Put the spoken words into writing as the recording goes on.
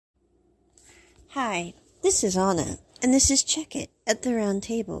Hi, this is Anna, and this is Check It at the Round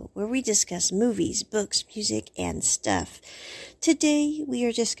Table, where we discuss movies, books, music, and stuff. Today, we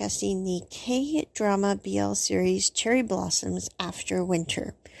are discussing the K-drama BL series Cherry Blossoms After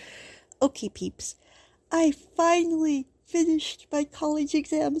Winter. Okay, peeps, I finally finished my college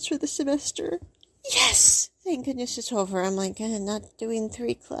exams for the semester. Yes! Thank goodness it's over. I'm not doing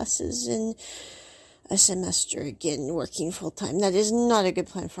 3 classes in a semester again, working full-time. That is not a good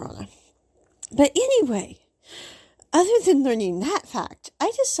plan for Anna. But anyway, other than learning that fact,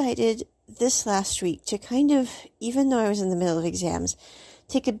 I decided this last week to kind of, even though I was in the middle of exams,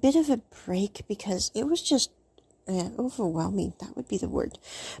 take a bit of a break because it was just overwhelming. That would be the word.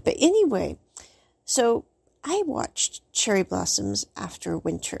 But anyway, so I watched Cherry Blossoms After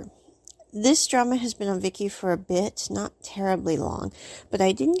Winter. This drama has been on Viki for a bit, not terribly long, but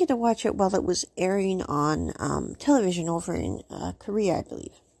I didn't get to watch it while it was airing on television over in Korea, I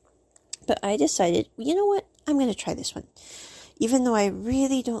believe. But I decided, you know what? I'm going to try this one. Even though I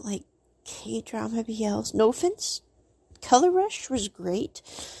really don't like K-drama BLs. No offense. Color Rush was great.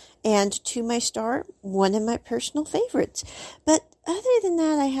 And To My Star, one of my personal favorites. But other than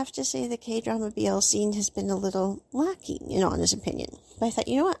that, I have to say the K-drama BL scene has been a little lacking, in Anna's opinion. But I thought,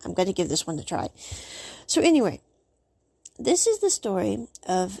 you know what? I'm going to give this one a try. So anyway, this is the story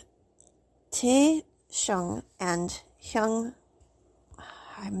of Tae-sung and Hyung.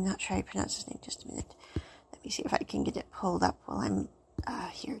 I'm not sure how I pronounce his name. Just a minute. Let me see if I can get it pulled up while I'm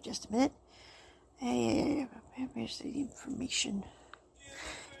here. Just a minute. Where's the information?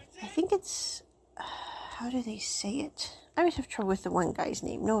 I think it's... how do they say it? I always have trouble with the one guy's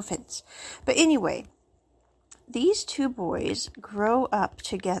name. No offense. But anyway, these two boys grow up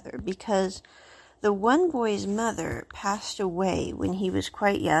together because the one boy's mother passed away when he was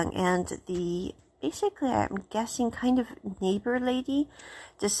quite young, and basically, I'm guessing, kind of neighbor lady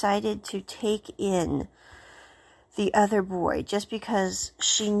decided to take in the other boy just because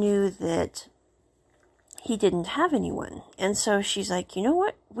she knew that he didn't have anyone. And so she's like, you know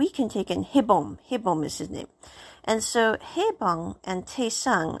what? We can take in Haebom. Haebom is his name. And so Haebong and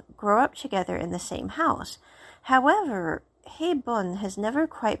Tae-sung grow up together in the same house. However, Haebon has never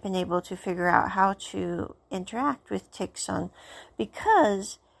quite been able to figure out how to interact with Tae-sung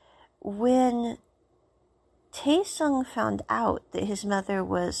because when Tae-sung found out that his mother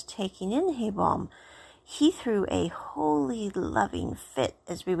was taking in Haebom, he threw a holy loving fit,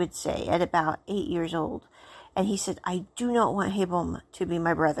 as we would say, at about 8 years old. And he said, I do not want Haebom to be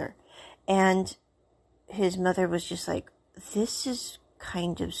my brother. And his mother was just like, this is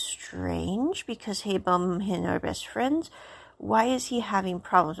kind of strange because Haebom and him are best friends. Why is he having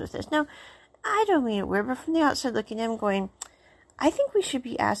problems with this? Now, I don't mean it weird, but from the outside looking at him going, I think we should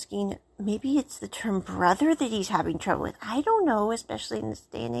be asking, maybe it's the term brother that he's having trouble with. I don't know, especially in this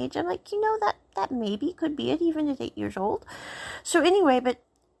day and age. I'm like, that maybe could be it, even at 8 years old. So anyway, but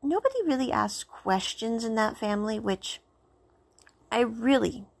nobody really asks questions in that family, which I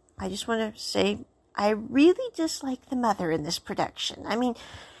just want to say, I really dislike the mother in this production. I mean,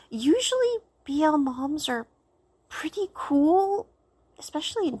 usually BL moms are pretty cool,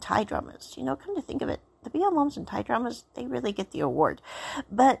 especially in Thai dramas. Come to think of it. The BL moms in Thai dramas, they really get the award.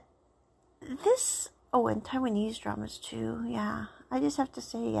 But this, and Taiwanese dramas too, yeah. I just have to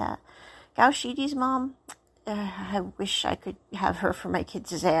say, Gao Shidi's mom, I wish I could have her for my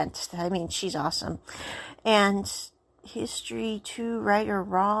kids as aunt. I mean, she's awesome. And History 2, Right or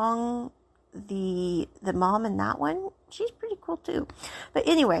Wrong, the mom in that one, she's pretty cool too. But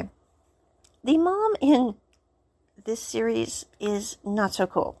anyway, the mom in this series is not so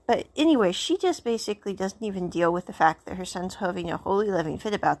cool. But anyway, she just basically doesn't even deal with the fact that her son's having a holy loving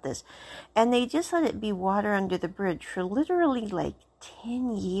fit about this. And they just let it be water under the bridge for literally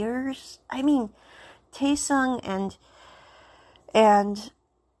 10 years. I mean, Tae-sung and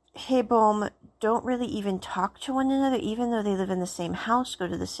Haebom don't really even talk to one another, even though they live in the same house, go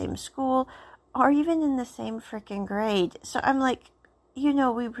to the same school, or even in the same freaking grade. So I'm like,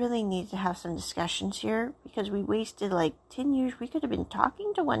 we really need to have some discussions here because we wasted 10 years. We could have been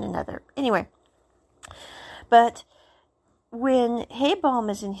talking to one another. Anyway, but when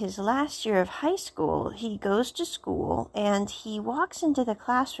Haebom is in his last year of high school, he goes to school and he walks into the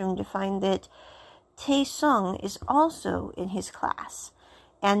classroom to find that Tae-sung is also in his class.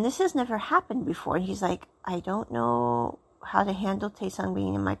 And this has never happened before. He's like, I don't know how to handle Tae-sung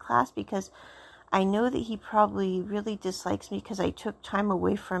being in my class because I know that he probably really dislikes me because I took time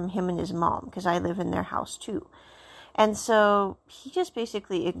away from him and his mom because I live in their house too. And so he just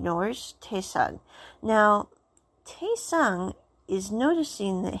basically ignores Tae-sung. Now, Tae-sung is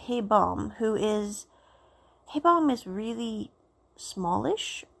noticing that Haebom is really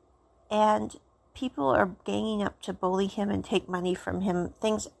smallish, and people are ganging up to bully him and take money from him,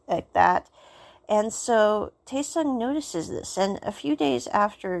 things like that. And so Taesung notices this, and a few days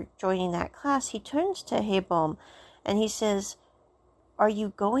after joining that class, he turns to Haebom and he says, "Are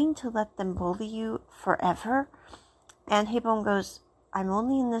you going to let them bully you forever?" And Haebom goes, "I'm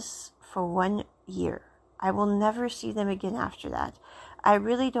only in this for 1 year. I will never see them again after that. I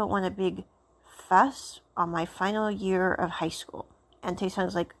really don't want a big fuss on my final year of high school." And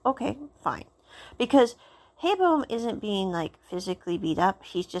Taesung's like, "Okay, fine." Because Haebom isn't being like physically beat up.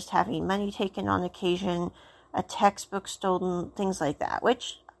 He's just having money taken on occasion, a textbook stolen, things like that,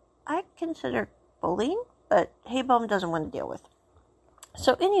 which I consider bullying, but Haebom doesn't want to deal with.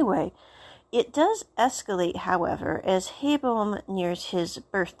 So anyway, it does escalate, however, as Haebom nears his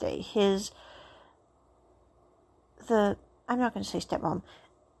birthday. I'm not going to say stepmom.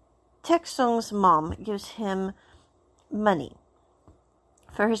 Taesung's mom gives him money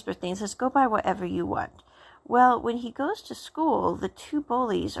for his birthday and says, "Go buy whatever you want." Well, when he goes to school, the two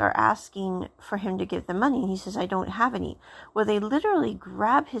bullies are asking for him to give them money, and he says, "I don't have any." Well, they literally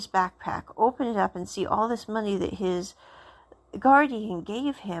grab his backpack, open it up, and see all this money that his guardian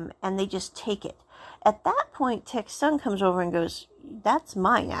gave him, and they just take it. At that point, Taesung comes over and goes, "That's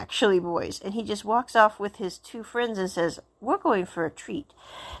mine, actually, boys." And he just walks off with his two friends and says, "We're going for a treat."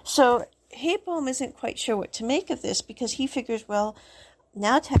 So Haebom isn't quite sure what to make of this, because he figures, well,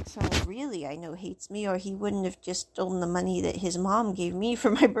 now Taesung really, I know, hates me, or he wouldn't have just stolen the money that his mom gave me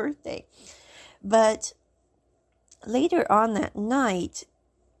for my birthday. But later on that night,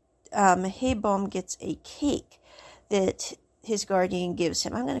 Haebom gets a cake that his guardian gives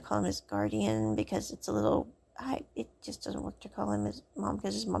him. I'm going to call him his guardian because it's a little, it just doesn't work to call him his mom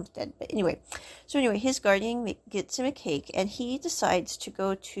because his mom's dead. But anyway, his guardian gets him a cake, and he decides to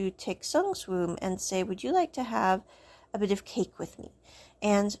go to Taesung's room and say, "Would you like to have a bit of cake with me?"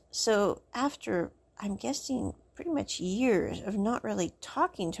 And so after, I'm guessing, pretty much years of not really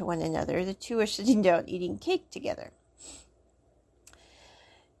talking to one another, the two are sitting down eating cake together.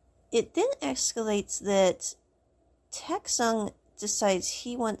 It then escalates that Taesung decides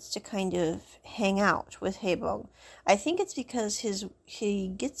he wants to kind of hang out with Haebom. I think it's because he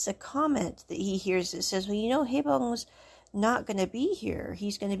gets a comment that he hears that says, "Well, you know, Haebom's not going to be here.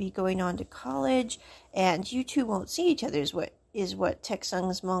 He's going to be going on to college, and you two won't see each other," is what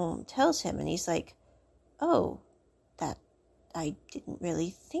Taesung's mom tells him. And he's like, "Oh, that, I didn't really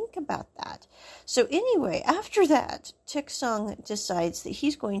think about that." So anyway, after that, Taesung decides that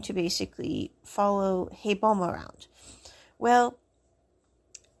he's going to basically follow Haebom around. Well,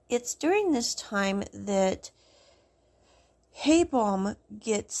 it's during this time that Haebom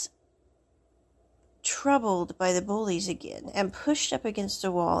gets troubled by the bullies again and pushed up against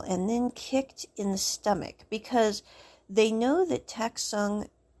a wall and then kicked in the stomach, because they know that Taesung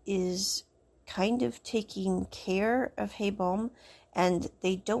is kind of taking care of Haebom, and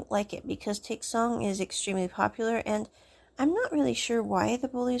they don't like it because Taesung is extremely popular. And I'm not really sure why the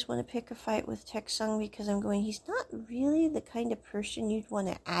bullies want to pick a fight with Taesung, because he's not really the kind of person you'd want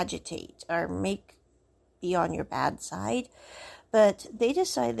to agitate or make be on your bad side. But they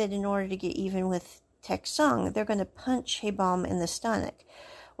decide that in order to get even with Taesung, they're going to punch Haebom in the stomach.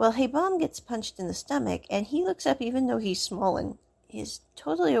 Well, Haebom gets punched in the stomach, and he looks up, even though he's small and is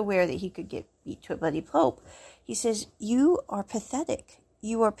totally aware that he could get beat to a bloody pulp. He says, "You are pathetic.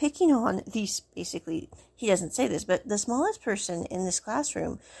 You are picking on these," basically, he doesn't say this, but the smallest person in this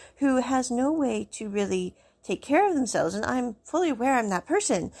classroom who has no way to really take care of themselves. And I'm fully aware I'm that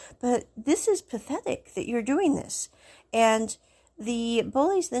person, but this is pathetic that you're doing this. And the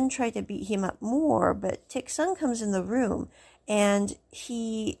bullies then try to beat him up more, but Taesung comes in the room, and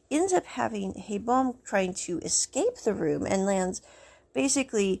he ends up having Haebom trying to escape the room and lands.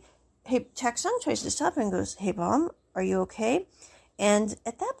 Basically, Taesung tries to stop him and goes, "Haebom, are you okay?" And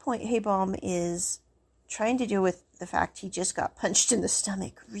at that point, Haebom is trying to deal with the fact he just got punched in the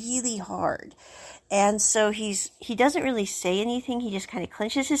stomach really hard. And so he doesn't really say anything. He just kind of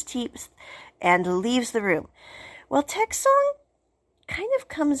clenches his teeth and leaves the room. Well, Taesung kind of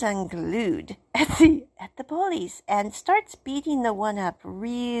comes unglued at the bullies and starts beating the one up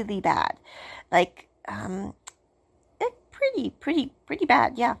really bad. Like, pretty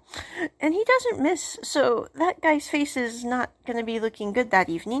bad, yeah. And he doesn't miss, so that guy's face is not going to be looking good that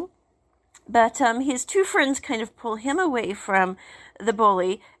evening. But his two friends kind of pull him away from the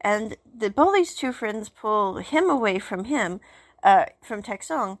bully, and the bully's two friends pull him away from from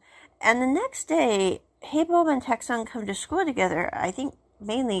Taesung. And the next day, Haebom and Taesung come to school together. I think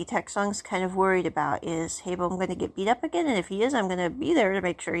mainly Taesung's kind of worried about, is Haebom going to get beat up again? And if he is, I'm going to be there to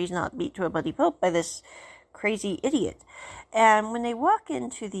make sure he's not beat to a bloody pulp by this crazy idiot. And when they walk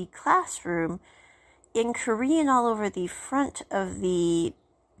into the classroom, in Korean, all over the front of the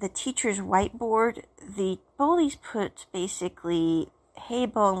teacher's whiteboard, the bullies put basically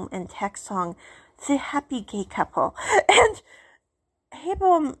Haebom and Taesung, the happy gay couple. And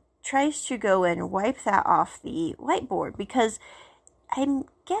Haebom tries to go and wipe that off the whiteboard because I'm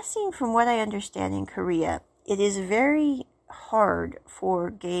guessing, from what I understand in Korea, it is very hard for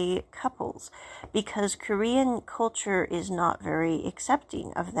gay couples because Korean culture is not very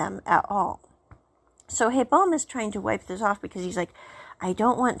accepting of them at all. So Haebom is trying to wipe this off because he's like, I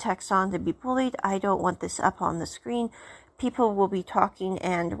don't want Taesung to be bullied. I don't want this up on the screen. People will be talking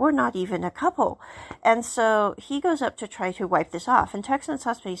and we're not even a couple. And so he goes up to try to wipe this off. And Taesung's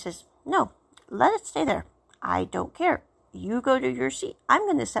husband, he says, no, let it stay there. I don't care. You go to your seat. I'm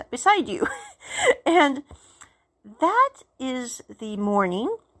going to sit beside you. And that is the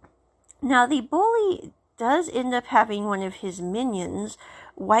morning. Now the bully does end up having one of his minions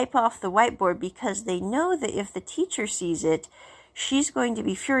wipe off the whiteboard because they know that if the teacher sees it, she's going to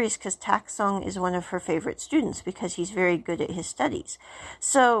be furious because Taesung is one of her favorite students because he's very good at his studies.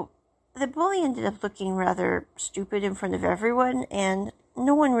 So the bully ended up looking rather stupid in front of everyone, and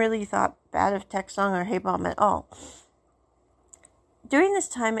no one really thought bad of Taesung or Haebom at all. During this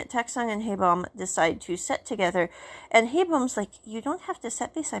time, Taesung and Haebom decide to sit together, and Haebom's like, you don't have to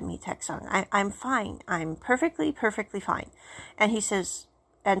sit beside me, Taesung. I'm fine. I'm perfectly fine. And he says,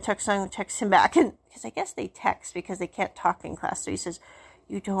 and Taesung texts him back, and because I guess they text because they can't talk in class. So he says,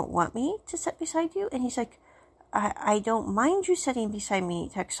 you don't want me to sit beside you? And he's like, I don't mind you sitting beside me,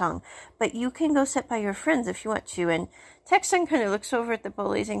 Taesung, but you can go sit by your friends if you want to. And Taesung kind of looks over at the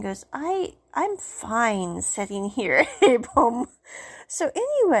bullies and goes, I'm fine sitting here, Haebom. So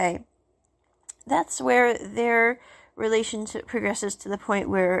anyway, that's where their relationship progresses to the point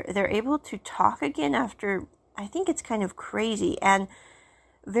where they're able to talk again after, I think it's kind of crazy and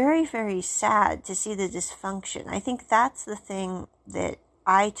very, very sad to see the dysfunction. I think that's the thing that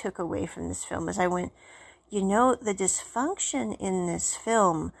I took away from this film as I went, you know, the dysfunction in this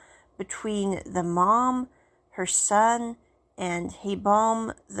film between the mom, her son, and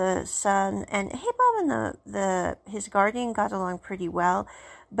Haebom, the son, and Haebom and his guardian got along pretty well,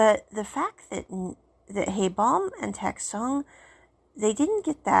 but the fact that Haebom and Taesung, they didn't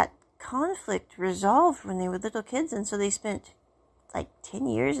get that conflict resolved when they were little kids, and so they spent like 10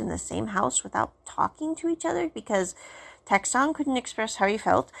 years in the same house without talking to each other because Taesung couldn't express how he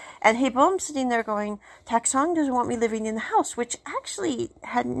felt, and Haebom sitting there going, Taesung doesn't want me living in the house, which actually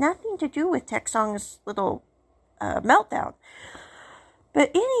had nothing to do with Taesung's little meltdown. But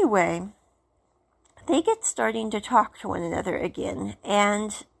anyway, they get starting to talk to one another again,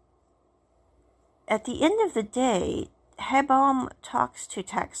 and at the end of the day, Haebom talks to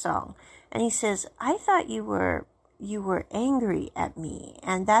Taesung, and he says, I thought you were angry at me,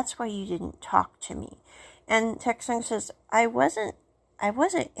 and that's why you didn't talk to me. And Taesung says, I wasn't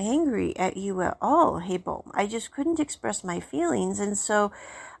angry at you at all, Haebom. I just couldn't express my feelings, and so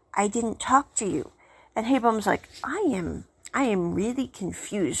I didn't talk to you. And Haebom's like, I am really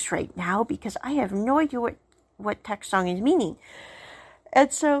confused right now because I have no idea what Taesung is meaning.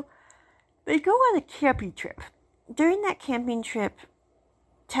 And so they go on a camping trip. During that camping trip,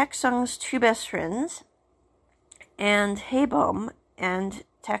 Taesung's two best friends and Haebom and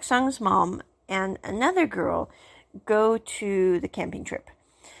Taesung's mom and another girl go to the camping trip.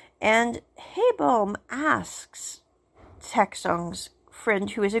 And Haebom asks Taesung's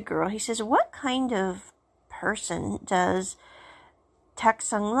friend, who is a girl, he says, what kind of person does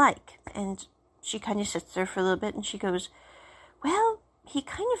Taesung like? And she kind of sits there for a little bit and she goes, well, he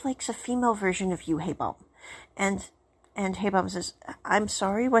kind of likes a female version of you, Haebom. And Haebom says, I'm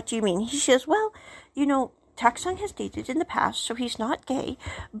sorry, what do you mean? He says, well, you know, Taesung has dated in the past, so he's not gay,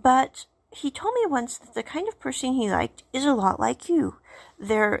 but he told me once that the kind of person he liked is a lot like you.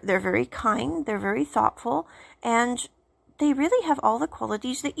 They're very kind, they're very thoughtful, and they really have all the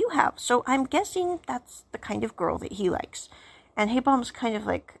qualities that you have. So I'm guessing that's the kind of girl that he likes. And Haebom's kind of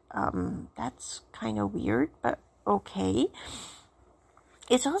like, that's kind of weird, but okay.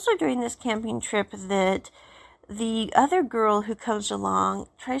 It's also during this camping trip that the other girl who comes along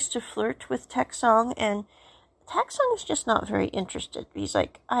tries to flirt with Taesung, and Taesung is just not very interested. He's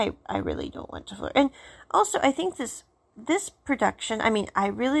like, I really don't want to flirt. And also, I think this production, I mean, I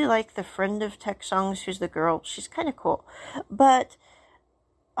really like the friend of Taesung's, who's the girl. She's kind of cool. But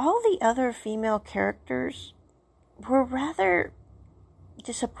all the other female characters were rather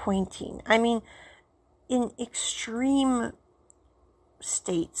disappointing. I mean, in extreme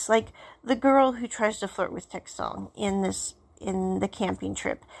states. Like the girl who tries to flirt with Taesung in the camping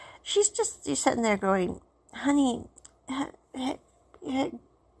trip. She's sitting there going, honey,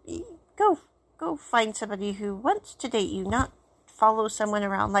 go go find somebody who wants to date you, not follow someone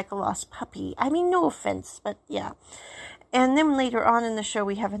around like a lost puppy. I mean, no offense, but yeah. And then later on in the show,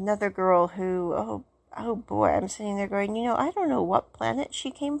 we have another girl who, oh boy, I'm sitting there going, I don't know what planet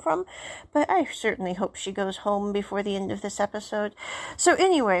she came from, but I certainly hope she goes home before the end of this episode. So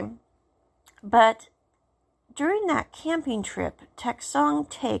anyway, but during that camping trip, Taesung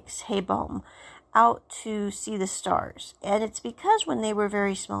takes Haebom out to see the stars. And it's because when they were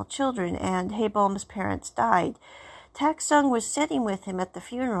very small children and Haebom's parents died, Taesung was sitting with him at the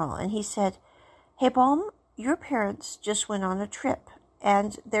funeral, and he said, Haebom, your parents just went on a trip,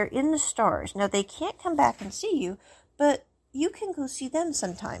 and they're in the stars. Now, they can't come back and see you, but you can go see them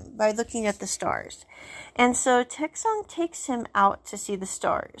sometime by looking at the stars. And so Taesung takes him out to see the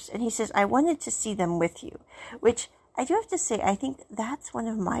stars, and he says, I wanted to see them with you, which I do have to say, I think that's one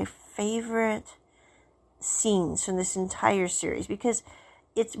of my favorite scenes from this entire series, because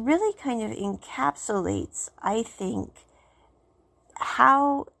it really kind of encapsulates, I think,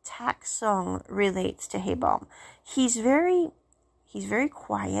 how Taesung relates to Haebom. He's very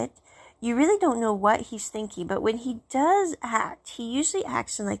quiet. You really don't know what he's thinking, but when he does act, he usually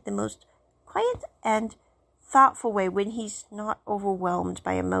acts in like the most quiet and thoughtful way when he's not overwhelmed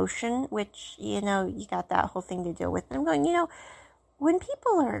by emotion, which, you got that whole thing to deal with. And I'm going, when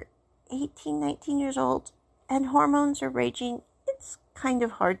people are 18, 19 years old and hormones are raging, it's kind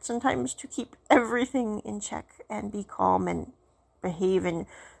of hard sometimes to keep everything in check and be calm and behave in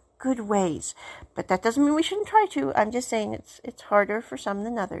good ways. But that doesn't mean we shouldn't try to. I'm just saying it's harder for some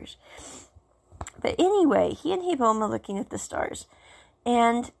than others. But anyway, he and Haebom are looking at the stars.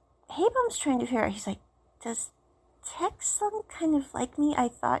 And Haebom's trying to figure out, he's like, does Taesung kind of like me? I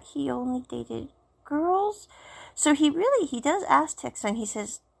thought he only dated girls. So he does ask Taesung, he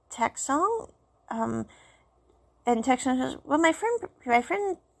says, Taesung, and Taesung says, well, my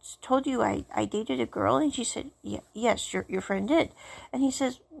friend told you I dated a girl, and she said, yes, your friend did. And he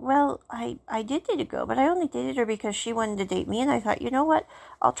says, well, I did date a girl, but I only dated her because she wanted to date me, and I thought, you know what,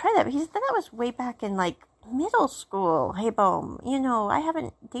 I'll try that. But he said, that was way back in like middle school, Haebom, I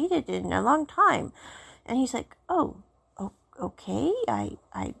haven't dated in a long time. And he's like, oh, okay,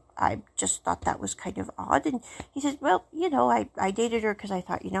 I just thought that was kind of odd. And he says, well, I dated her because I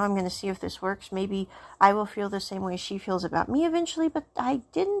thought, I'm going to see if this works. Maybe I will feel the same way she feels about me eventually, but I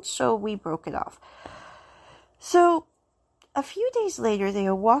didn't, so we broke it off. So a few days later, they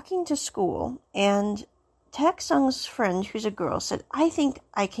are walking to school, and Taesung's friend, who's a girl, said, I think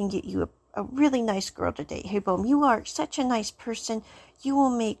I can get you a really nice girl to date. Haebom, you are such a nice person. You will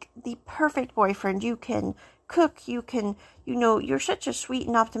make the perfect boyfriend. You can cook, you can, you're such a sweet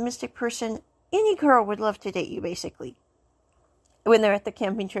and optimistic person. Any girl would love to date you, basically, when they're at the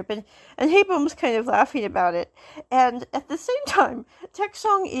camping trip. And Haebom's kind of laughing about it. And at the same time,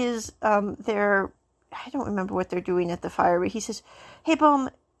 Taesung is there. I don't remember what they're doing at the fire, but he says, Haebom,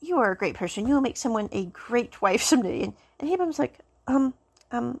 you are a great person. You will make someone a great wife someday. And Haebom's like,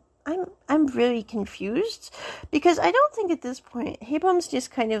 I'm really confused, because I don't think at this point, Haebom's just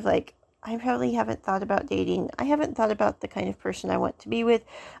kind of like, I probably haven't thought about dating. I haven't thought about the kind of person I want to be with.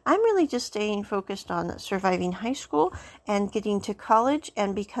 I'm really just staying focused on surviving high school and getting to college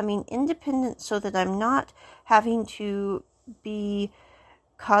and becoming independent so that I'm not having to be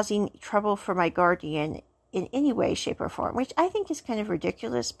causing trouble for my guardian in any way, shape, or form, which I think is kind of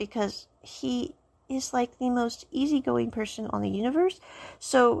ridiculous, because he is like the most easygoing person on the universe.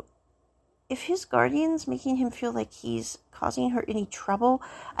 So if his guardian's making him feel like he's causing her any trouble,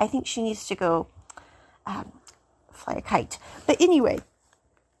 I think she needs to go fly a kite. But anyway,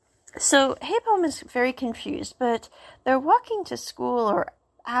 so Haebom is very confused, but they're walking to school or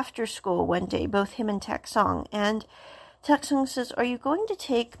after school one day, both him and Taesung, and Taesung says, are you going to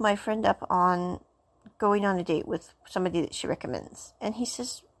take my friend up on going on a date with somebody that she recommends? And he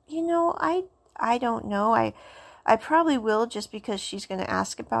says, I don't know. I probably will, just because she's going to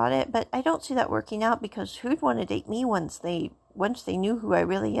ask about it, but I don't see that working out, because who'd want to date me once they knew who I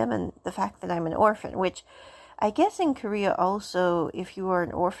really am and the fact that I'm an orphan, which I guess in Korea also, if you are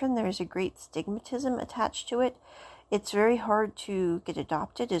an orphan, there's a great stigmatism attached to it. It's very hard to get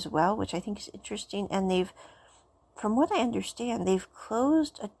adopted as well, which I think is interesting, and from what I understand, they've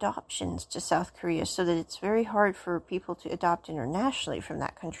closed adoptions to South Korea so that it's very hard for people to adopt internationally from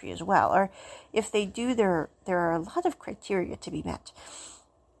that country as well. Or if they do, there are a lot of criteria to be met.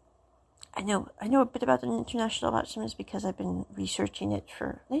 I know a bit about international adoptions because I've been researching it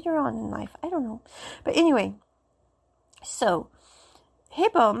for later on in life. I don't know. But anyway, so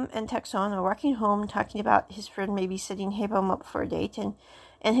Haebom and Taesung are walking home talking about his friend maybe setting Haebom up for a date, and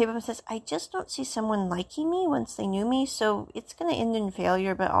And Haebom says, I just don't see someone liking me once they knew me, so it's going to end in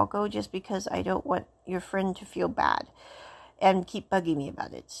failure, but I'll go just because I don't want your friend to feel bad and keep bugging me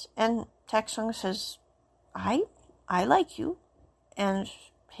about it. And Tak-sung says, I like you. And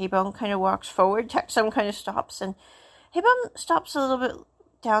Haebom kind of walks forward. Tak-sung kind of stops, and Haebom stops a little bit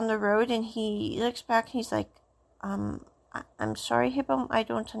down the road, and he looks back and he's like, I'm sorry, Haebom, I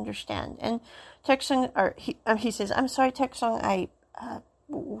don't understand. And Tak-sung, he says, I'm sorry, Tak-sung,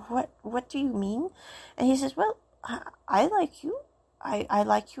 what do you mean? And he says, well, I like you. I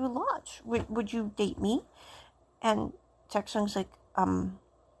like you a lot. Would you date me? And Tak-sung's like,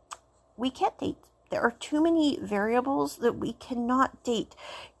 we can't date. There are too many variables that we cannot date.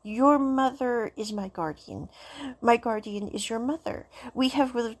 Your mother is my guardian. My guardian is your mother. We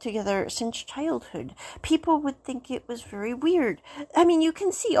have lived together since childhood. People would think it was very weird. I mean, you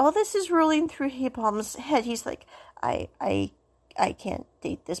can see all this is rolling through Haebom's head. He's like, I can't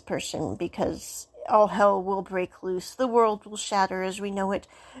date this person because all hell will break loose. The world will shatter as we know it.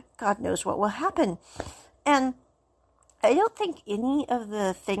 God knows what will happen. And I don't think any of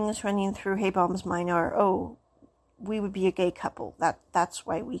the things running through Haebom's mind are, oh, we would be a gay couple. That's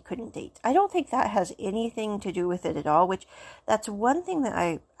why we couldn't date. I don't think that has anything to do with it at all, which that's one thing that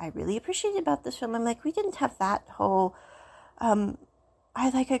I really appreciated about this film. I'm like, we didn't have that whole, I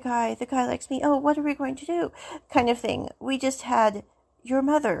like a guy, the guy likes me, oh, what are we going to do? Kind of thing. We just had your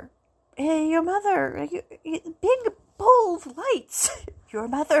mother. Hey, your mother. Big, bold lights. Your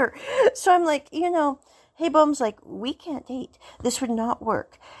mother. So I'm like, Haebom's like, we can't date. This would not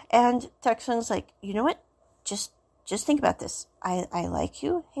work. And Tak-sung's like, you know what? Just think about this. I like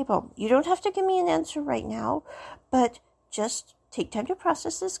you. Haebom, you don't have to give me an answer right now, but just take time to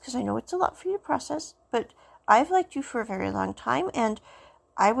process this, because I know it's a lot for you to process, but I've liked you for a very long time, and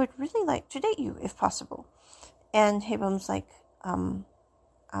I would really like to date you if possible. And Haebom's like,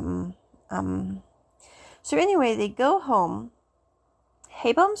 So anyway, they go home.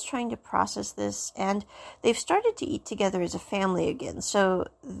 Haebom's trying to process this, and they've started to eat together as a family again. So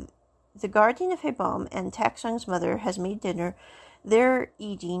the guardian of Haebom and Tak-sung's mother has made dinner. They're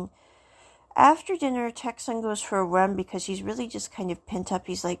eating. After dinner, Tak-sung goes for a run because he's really just kind of pent up.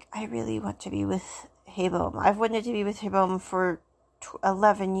 He's like, I really want to be with Haebom. I've wanted to be with Haebom for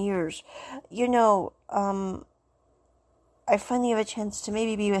 11 years. I finally have a chance to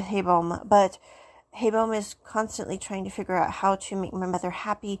maybe be with Haebom, but Haebom is constantly trying to figure out how to make my mother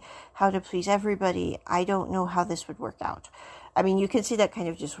happy, how to please everybody. I don't know how this would work out. I mean, you can see that kind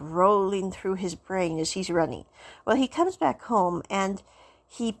of just rolling through his brain as he's running. Well, he comes back home and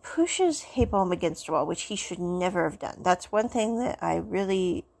he pushes Haebom against a wall, which he should never have done. That's one thing that I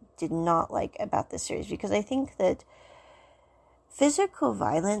really did not like about this series, because I think that physical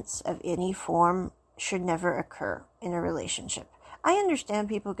violence of any form should never occur in a relationship. I understand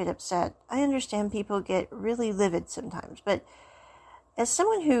people get upset. I understand people get really livid sometimes. But as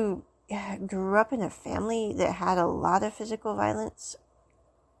someone who grew up in a family that had a lot of physical violence,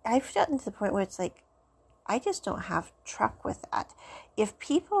 I've gotten to the point where it's like, I just don't have truck with that. If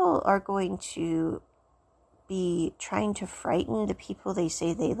people are going to be trying to frighten the people they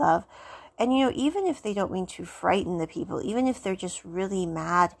say they love, and even if they don't mean to frighten the people, even if they're just really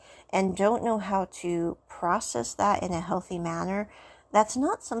mad and don't know how to process that in a healthy manner, that's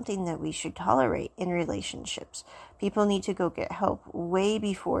not something that we should tolerate in relationships. People need to go get help way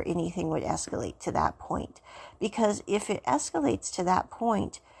before anything would escalate to that point. Because if it escalates to that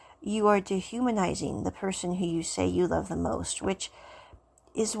point, you are dehumanizing the person who you say you love the most, which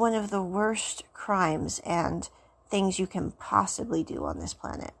is one of the worst crimes and things you can possibly do on this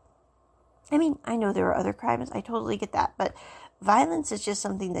planet. I mean, I know there are other crimes. I totally get that. But violence is just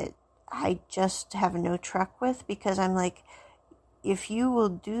something that I just have no truck with, because I'm like, if you will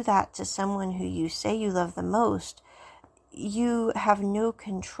do that to someone who you say you love the most, you have no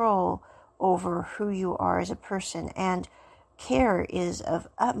control over who you are as a person. And care is of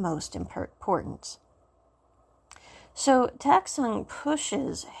utmost importance. So Tak-sung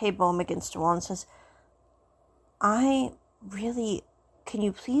pushes Haebom against a wall and says, can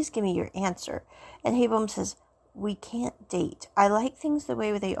you please give me your answer? And Haebom says, we can't date. I like things the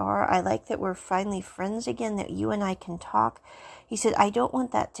way they are. I like that we're finally friends again, that you and I can talk. He said, I don't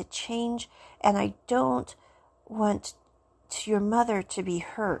want that to change, and I don't want your mother to be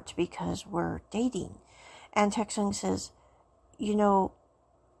hurt because we're dating. And Tak-sung says,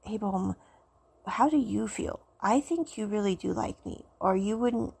 Haebom, how do you feel? I think you really do like me, or you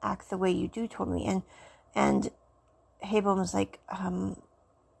wouldn't act the way you do toward me. And Haebom's like, I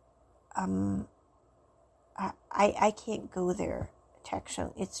can't go there,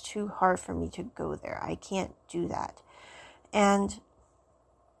 Tak-sung. It's too hard for me to go there. I can't do that. And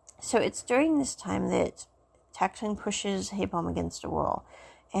So it's during this time that Tak-sung pushes Haebom against a wall.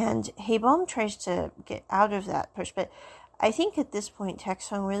 And Haebom tries to get out of that push. But I think at this point,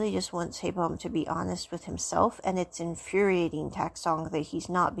 Tak-sung really just wants Haebom to be honest with himself. And it's infuriating Tak-sung that he's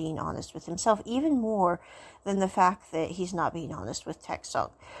not being honest with himself, even more than the fact that he's not being honest with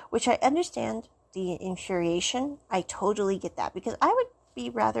Tak-sung. Which I understand the infuriation. I totally get that. Because I would be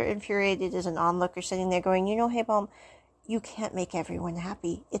rather infuriated as an onlooker sitting there going, Haebom, you can't make everyone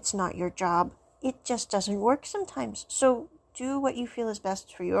happy. It's not your job. It just doesn't work sometimes. So do what you feel is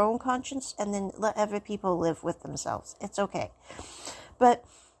best for your own conscience and then let other people live with themselves. It's okay. But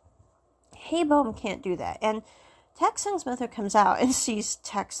Haebom can't do that. And Tak-sung's mother comes out and sees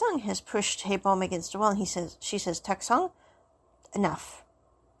Tak-sung has pushed Haebom against a wall. And she says, Tak-sung, enough.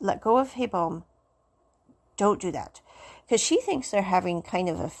 Let go of Haebom. Don't do that. Because she thinks they're having kind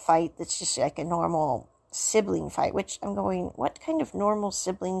of a fight that's just like a normal sibling fight, which I'm going, what kind of normal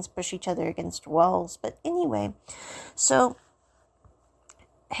siblings push each other against walls? But anyway, so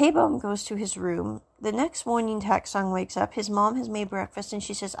Haebom goes to his room. The next morning, Tak-sung wakes up. His mom has made breakfast, and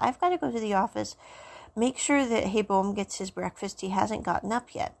she says, I've got to go to the office. Make sure that Haebom gets his breakfast. He hasn't gotten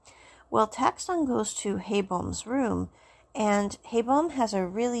up yet. Well, Tak-sung goes to Haebom's room, and Haebom has a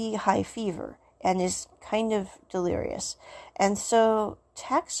really high fever and is kind of delirious. And so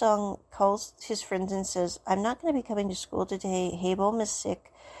Tak-sung calls his friends and says, I'm not going to be coming to school today. Haebom is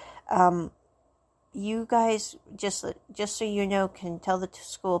sick. You guys, just so you know, can tell the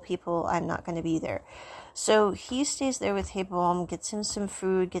school people I'm not going to be there. So he stays there with Haebom, gets him some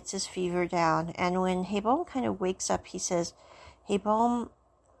food, gets his fever down. And when Haebom kind of wakes up, he says, Haebom,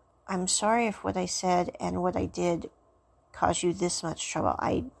 I'm sorry if what I said and what I did caused you this much trouble.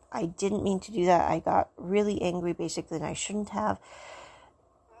 I didn't mean to do that. I got really angry, basically, and I shouldn't have.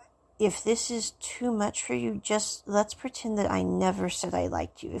 If this is too much for you, just let's pretend that I never said I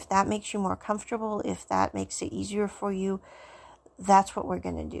liked you. If that makes you more comfortable, if that makes it easier for you, that's what we're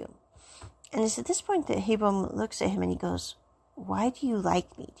going to do. And it's at this point that Haebom looks at him and he goes, why do you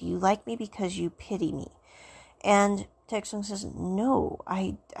like me? Do you like me because you pity me? And Tak-sung says, no,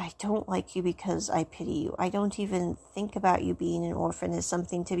 I don't like you because I pity you. I don't even think about you being an orphan as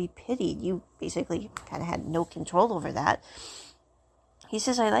something to be pitied. You basically kind of had no control over that. He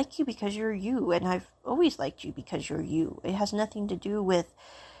says, I like you because you're you, and I've always liked you because you're you. It has nothing to do with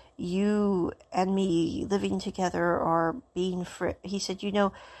you and me living together or being He said,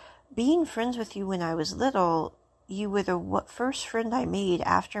 being friends with you when I was little, you were the first friend I made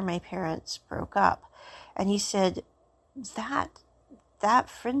after my parents broke up. And he said, that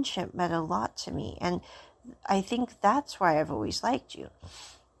friendship meant a lot to me, and I think that's why I've always liked you.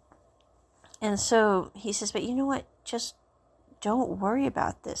 And so he says, but you know what, just don't worry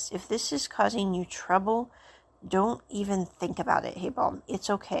about this. If this is causing you trouble, don't even think about it, Haebom.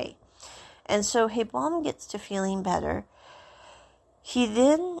 It's okay. And so Haebom gets to feeling better. He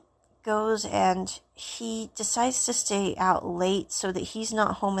then goes and he decides to stay out late so that he's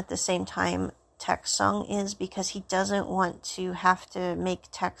not home at the same time Tak-sung is, because he doesn't want to have to make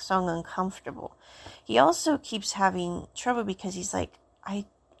Tak-sung uncomfortable. He also keeps having trouble because he's like, I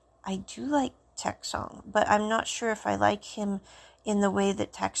do like Tak-sung, but I'm not sure if I like him in the way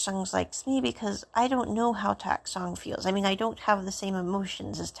that Tak-sung likes me, because I don't know how Tak-sung feels. I mean, I don't have the same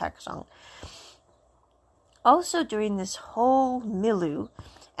emotions as Tak-sung. Also, during this whole milieu,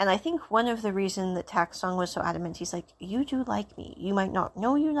 and I think one of the reasons that Tak-sung was so adamant, he's like, you do like me. You might not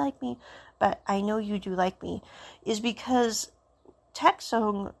know you like me, but I know you do like me, is because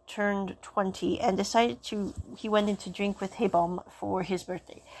Tak-sung turned 20 and he wanted to drink with Haebom for his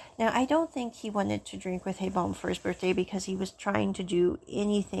birthday. Now, I don't think he wanted to drink with Haebom for his birthday because he was trying to do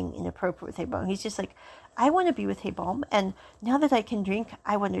anything inappropriate with Haebom. He's just like, I want to be with Haebom, and now that I can drink,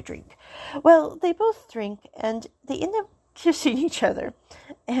 I want to drink. Well, they both drink, and they end up kissing each other.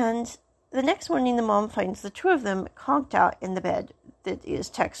 And the next morning, the mom finds the two of them conked out in the bed that is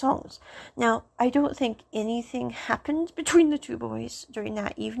Tak-sung's. Now, I don't think anything happened between the two boys during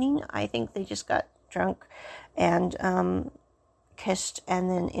that evening. I think they just got drunk and kissed and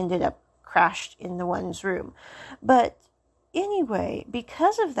then ended up crashed in the one's room. But anyway,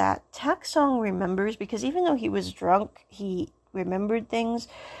 because of that, Tak-sung remembers, because even though he was drunk, he remembered things.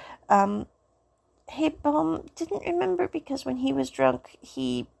 Haebom didn't remember because when he was drunk,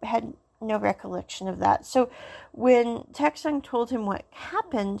 he had no recollection of that. So when Tak-sung told him what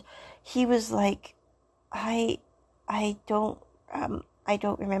happened, he was like, I don't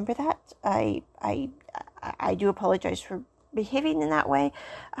remember that. I do apologize for behaving in that way.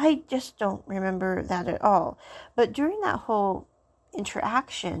 I just don't remember that at all. But during that whole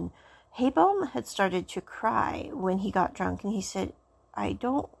interaction, Haebom had started to cry when he got drunk, and he said, I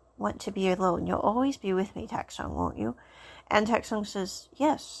don't want to be alone. You'll always be with me, Taksung, won't you? And Taksung says,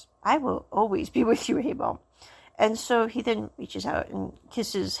 yes, I will always be with you, Haebom. And so he then reaches out and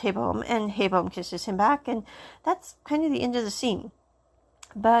kisses Haebom, and Haebom kisses him back, and that's kind of the end of the scene.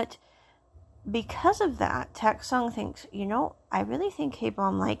 But because of that, Taksung thinks, I really think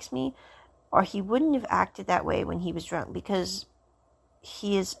Haebom likes me, or he wouldn't have acted that way when he was drunk, because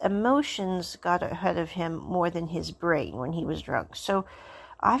his emotions got ahead of him more than his brain when he was drunk. So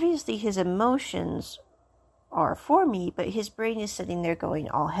obviously his emotions are for me, but his brain is sitting there going,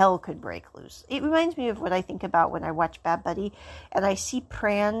 all hell could break loose. It reminds me of what I think about when I watch Bad Buddy, and I see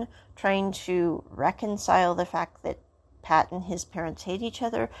Pran trying to reconcile the fact that Pat and his parents hate each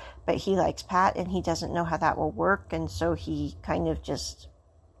other, but he likes Pat, and he doesn't know how that will work, and so he kind of just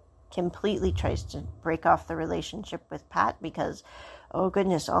completely tries to break off the relationship with Pat because, oh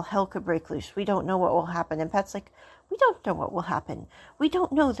goodness, all hell could break loose. We don't know what will happen. And Pat's like, we don't know what will happen. We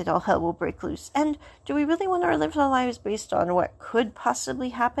don't know that all hell will break loose. And do we really want to live our lives based on what could possibly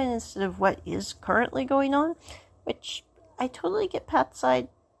happen instead of what is currently going on? Which, I totally get Pat's side,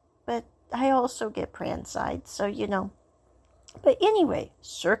 but I also get Pran's side, so But anyway,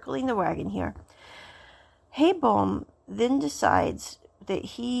 circling the wagon here, Haebom then decides that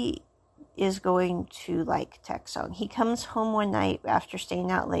he is going to like Taksung. He comes home one night after staying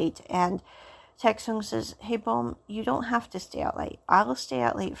out late, and Taksung says, Haebom, you don't have to stay out late. I'll stay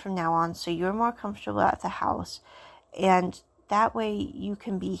out late from now on so you're more comfortable at the house, and that way you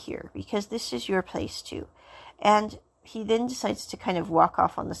can be here because this is your place too. And he then decides to kind of walk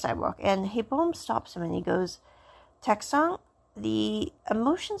off on the sidewalk, and Haebom stops him and he goes, Taksung, the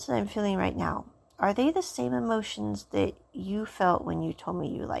emotions that I'm feeling right now, are they the same emotions that you felt when you told me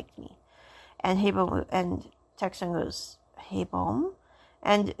you liked me? And Taksung goes, Haebom?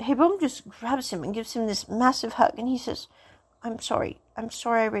 And Haebom just grabs him and gives him this massive hug. And he says, I'm sorry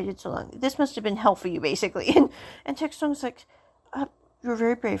I waited so long. This must have been hell for you, basically. And Taksung's like, you're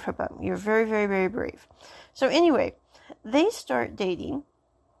very brave, Haebom. You're very, very, very brave. So anyway, they start dating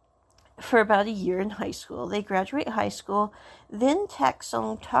for about a year in high school. They graduate high school. Then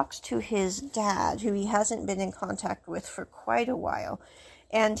Taksung talks to his dad, who he hasn't been in contact with for quite a while,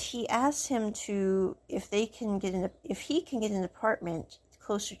 and he asks him if he can get an apartment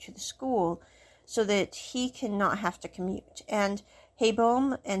closer to the school so that he can not have to commute. And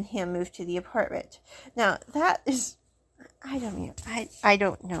Haebom and him move to the apartment. Now that is, I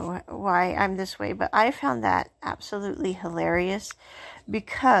don't know why I'm this way, but I found that absolutely hilarious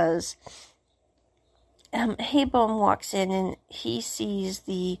because Haebom walks in and he sees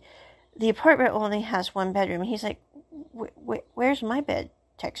the apartment only has one bedroom. He's like, where's my bed,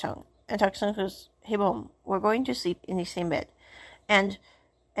 Taksung? And Taksung goes, Haebom, we're going to sleep in the same bed. And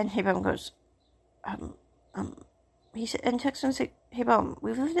Haebom goes, he said, and Taksung's like, Haebom,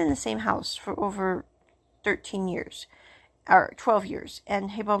 we've lived in the same house for over 13 years. Or 12 years. And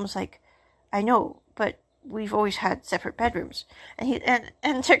Haebom's like, I know, but we've always had separate bedrooms. And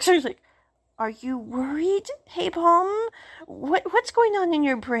Taksung's like, are you worried, Haebom? What's going on in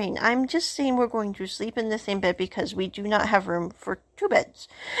your brain? I'm just saying we're going to sleep in the same bed because we do not have room for two beds.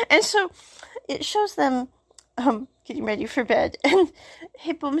 And so it shows them getting ready for bed. And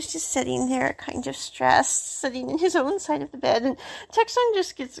Haebom's just sitting there kind of stressed, sitting in his own side of the bed. And Taksung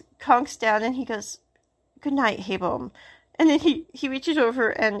just conks down and he goes, good night, Haebom. And then he reaches over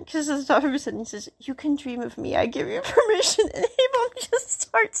and kisses the top of his head and says, you can dream of me, I give you permission. And Haebom just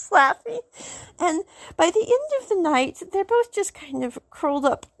starts laughing. And by the end of the night, they're both just kind of curled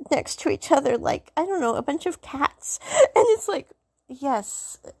up next to each other like, I don't know, a bunch of cats. And it's like,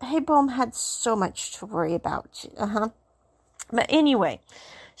 yes, Haebom had so much to worry about. But anyway,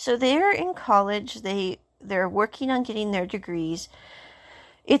 so they're in college. They're working on getting their degrees.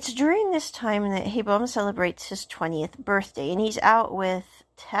 It's during this time that Haebom celebrates his 20th birthday, and he's out with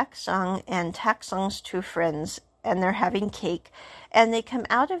Taksung and Taksung's two friends, and they're having cake. And they come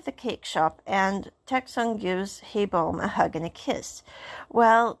out of the cake shop, and Taksung gives Haebom a hug and a kiss.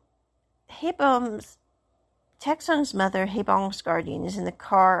 Well, Taksung's mother, Haebom's guardian, is in the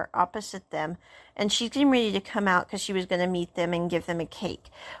car opposite them, and she's getting ready to come out because she was going to meet them and give them a cake.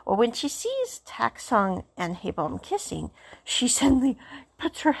 Well, when she sees Taksung and Haebom kissing, she suddenly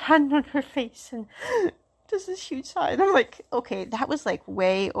puts her hand on her face and does this huge sigh. And I'm like, okay, that was like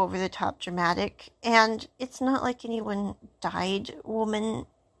way over the top dramatic, and it's not like anyone died, woman.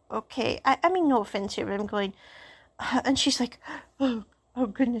 Okay, I mean, no offense here, but I'm going, and she's like, oh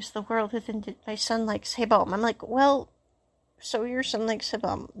goodness, the world has ended. My son likes Haebom. I'm like, well, so your son likes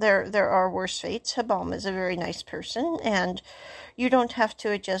Habam. There are worse fates. Habam is a very nice person, and you don't have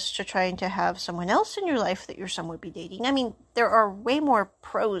to adjust to trying to have someone else in your life that your son would be dating. I mean, there are way more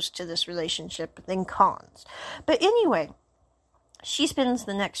pros to this relationship than cons. But anyway, she spends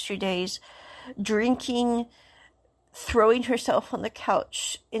the next few days drinking, throwing herself on the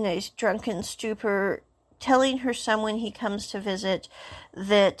couch in a drunken stupor, telling her son when he comes to visit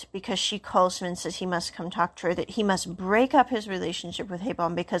that because she calls him and says he must come talk to her, that he must break up his relationship with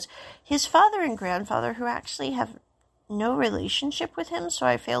Habam because his father and grandfather, who actually have no relationship with him, so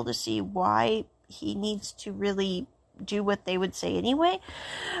I fail to see why he needs to really do what they would say anyway,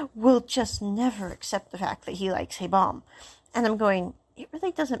 will just never accept the fact that he likes Habam. And I'm going, it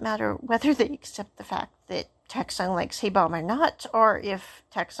really doesn't matter whether they accept the fact that Tak-sung likes Habam or not, or if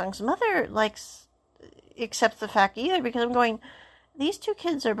Tak-sung's mother accepts the fact either, because I'm going, these two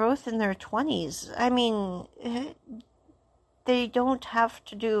kids are both in their 20s. I mean, they don't have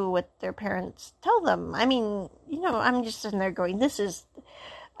to do what their parents tell them. I mean, I'm just sitting there going, this is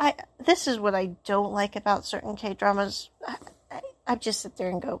what I don't like about certain K-dramas. I just sit there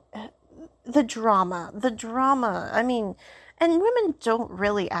and go, the drama. I mean, and women don't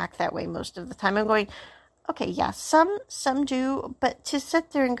really act that way most of the time. I'm going, okay, yeah, some do, but to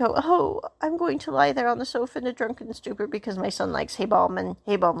sit there and go, oh, I'm going to lie there on the sofa in a drunken stupor because my son likes Habam and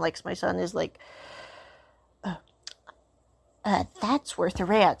Habam likes my son is like, that's worth a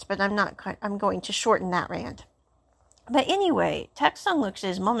rant, but I'm going to shorten that rant. But anyway, Tak-sung looks at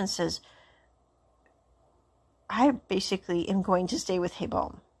his mom and says, I basically am going to stay with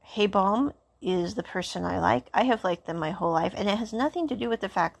Habam. Habam is the person I like. I have liked them my whole life, and it has nothing to do with the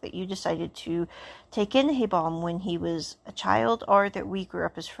fact that you decided to take in Habam when he was a child or that we grew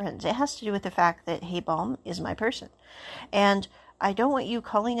up as friends. It has to do with the fact that Habam is my person. And I don't want you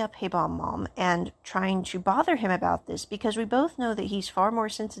calling up Habam, Mom, and trying to bother him about this, because we both know that he's far more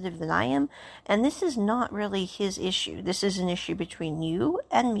sensitive than I am, and this is not really his issue. This is an issue between you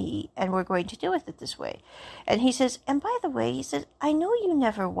and me, and we're going to deal with it this way. And he says, and by the way, he says, I know you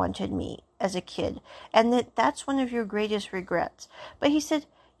never wanted me as a kid, and that's one of your greatest regrets. But he said,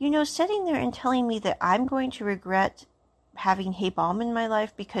 sitting there and telling me that I'm going to regret having Habam in my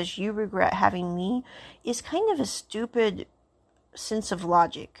life because you regret having me is kind of a stupid sense of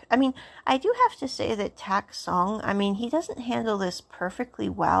logic. I mean, I do have to say that Tak-sung, he doesn't handle this perfectly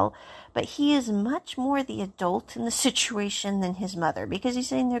well, but he is much more the adult in the situation than his mother, because he's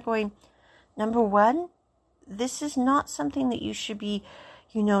sitting there going, number one, this is not something that you should be,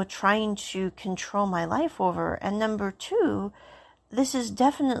 trying to control my life over, and number two, this is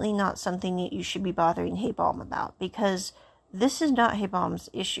definitely not something that you should be bothering Habam about, because this is not Habam's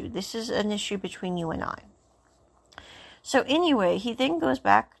issue. This is an issue between you and I. So anyway, he then goes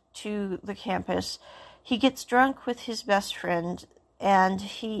back to the campus. He gets drunk with his best friend, and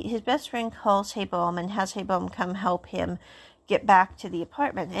his best friend calls Habam and has Habam come help him get back to the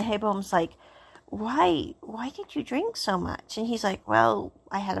apartment. And Habam's like, why did you drink so much? And he's like, well,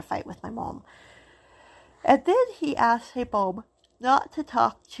 I had a fight with my mom. And then he asks Habam not to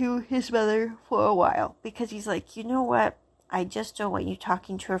talk to his mother for a while, because he's like, you know what? I just don't want you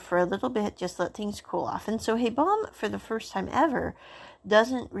talking to her for a little bit. Just let things cool off. And so Habam, for the first time ever,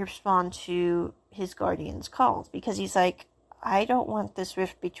 doesn't respond to his guardian's calls, because he's like, I don't want this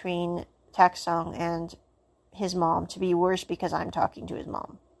rift between Tak-sung and his mom to be worse because I'm talking to his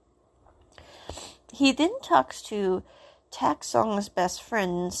mom. He then talks to Tak-sung's best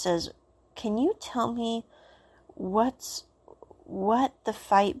friend and says, can you tell me what the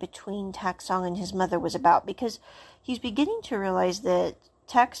fight between Tak-sung and his mother was about? Because he's beginning to realize that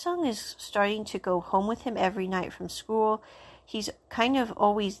Tak-sung is starting to go home with him every night from school. He's kind of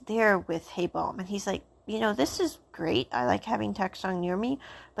always there with Habam. And he's like, this is great. I like having Tak-sung near me,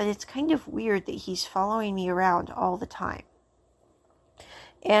 but it's kind of weird that he's following me around all the time.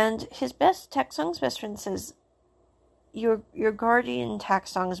 And Tak-sung's best friend says, your guardian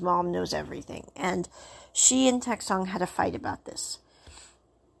Tak-sung's mom knows everything. And she and Tak-sung had a fight about this.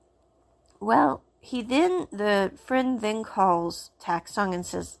 Well, the friend then calls Tak-sung and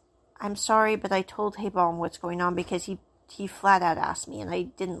says, I'm sorry, but I told Habam what's going on because he flat out asked me and I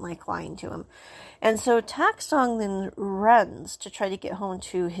didn't like lying to him. And so Tak-sung then runs to try to get home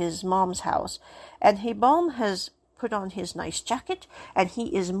to his mom's house. And Habam has put on his nice jacket and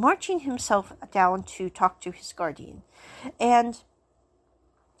he is marching himself down to talk to his guardian. And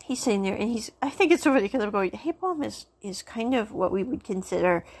he's sitting there and I think it's so funny because I'm going, Habam is kind of what we would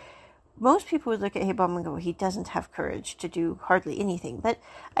consider. Most people would look at Habam and go, he doesn't have courage to do hardly anything. But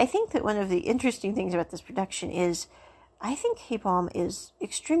I think that one of the interesting things about this production is I think Habam is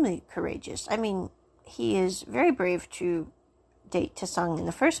extremely courageous. He is very brave to date Taesung in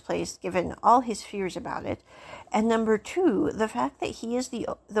the first place, given all his fears about it. And number two, the fact that he is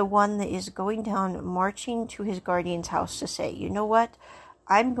the one that is going down, marching to his guardian's house to say, you know what,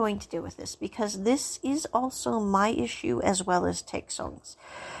 I'm going to deal with this, because this is also my issue as well as Taesung's.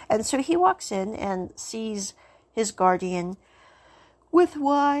 And so he walks in and sees his guardian with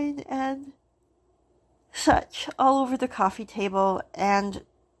wine and such all over the coffee table and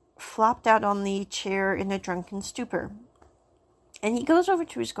flopped out on the chair in a drunken stupor. And he goes over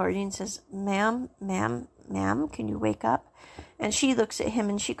to his guardian and says, ma'am, can you wake up? And she looks at him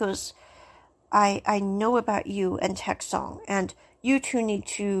and she goes, I know about you and Taesung, and you two need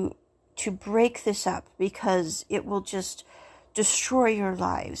to break this up, because it will just destroy your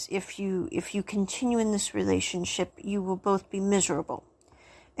lives. If you continue in this relationship, you will both be miserable.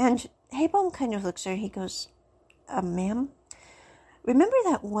 And Haebom kind of looks at her and he goes, ma'am, remember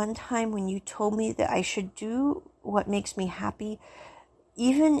that one time when you told me that I should do what makes me happy,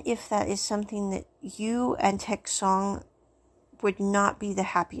 even if that is something that you and Taesung would not be the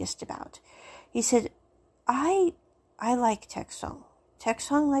happiest about? He said, I like Taesung.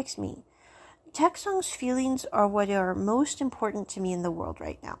 Taesung likes me. Taesung's feelings are what are most important to me in the world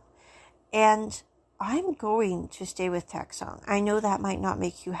right now. And I'm going to stay with Taesung. I know that might not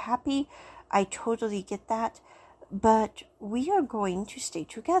make you happy. I totally get that. But we are going to stay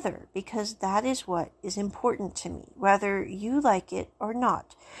together, because that is what is important to me, whether you like it or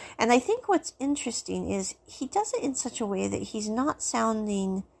not. And I think what's interesting is he does it in such a way that he's not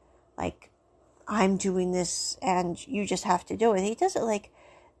sounding like, I'm doing this and you just have to do it. He does it like,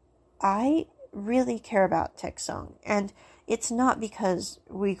 I really care about Taesung, and it's not because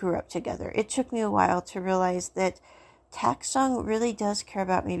we grew up together. It took me a while to realize that Taesung really does care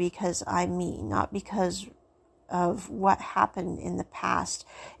about me because I'm me, not because of what happened in the past,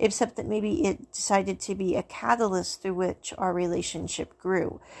 except that maybe it decided to be a catalyst through which our relationship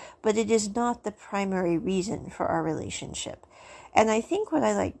grew. But it is not the primary reason for our relationship. And I think what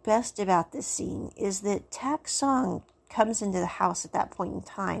I like best about this scene is that Taesung comes into the house at that point in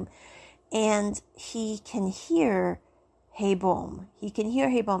time, and he can hear Haebom. He can hear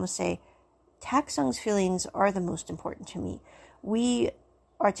Haebom say, Taesung's feelings are the most important to me. We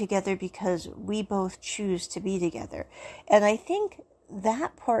are together because we both choose to be together. And I think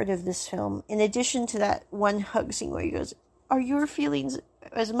that part of this film, in addition to that one hug scene where he goes, are your feelings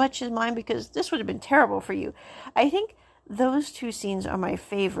as much as mine, because this would have been terrible for you? I think those two scenes are my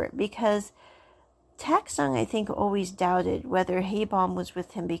favorite, because Taesung, I think, always doubted whether Haebom was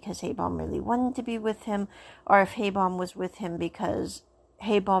with him because Haebom really wanted to be with him, or if Haebom was with him because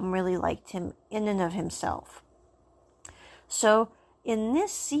Haebom really liked him in and of himself. So in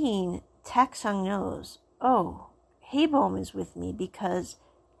this scene, Taesung knows, oh, Haebom is with me because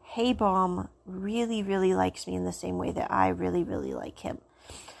Haebom really, really likes me in the same way that I really, really like him.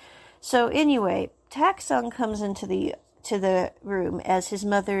 So anyway, Taesung comes into the room as his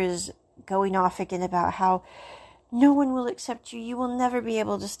mother is going off again about how no one will accept you. You will never be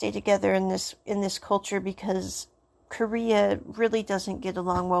able to stay together in this culture, because Korea really doesn't get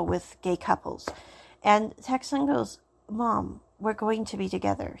along well with gay couples. And Taesung goes, Mom, we're going to be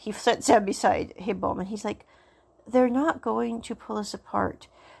together. He sits down beside Haebom and he's like, they're not going to pull us apart.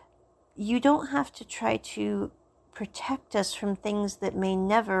 You don't have to try to protect us from things that may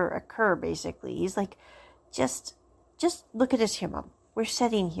never occur, basically. He's like, just look at us here, Mom. We're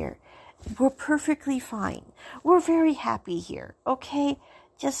sitting here. We're perfectly fine. We're very happy here, okay?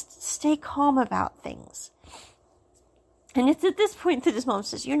 Just stay calm about things. And it's at this point that his mom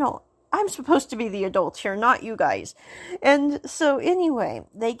says, I'm supposed to be the adult here, not you guys. And so anyway,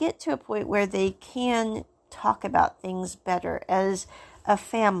 they get to a point where they can talk about things better as a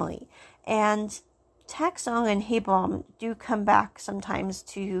family. And Taesung and Haebom do come back sometimes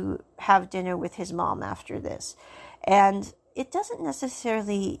to have dinner with his mom after this. And it doesn't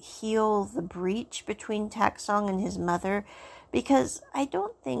necessarily heal the breach between Taesung and his mother, because I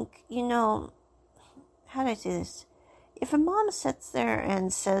don't think, how do I say this? If a mom sits there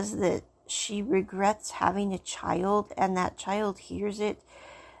and says that she regrets having a child and that child hears it,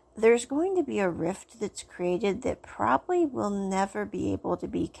 there's going to be a rift that's created that probably will never be able to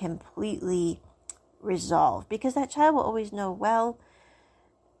be completely resolved, because that child will always know, well,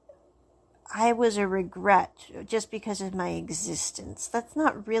 I was a regret just because of my existence. That's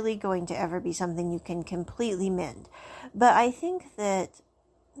not really going to ever be something you can completely mend. But I think that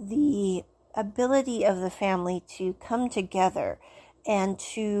the ability of the family to come together and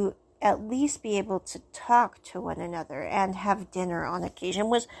to at least be able to talk to one another and have dinner on occasion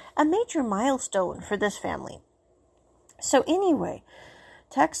was a major milestone for this family. So anyway,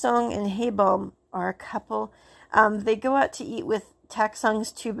 Taesung and Haebom are a couple. They go out to eat with Tak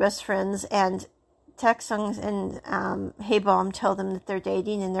Sung's two best friends, and Tak Sung and Haebom tell them that they're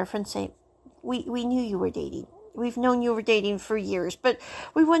dating, and their friends say, we knew you were dating. We've known you were dating for years, but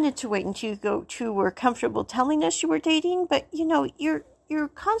we wanted to wait until you were comfortable telling us you were dating. But, you're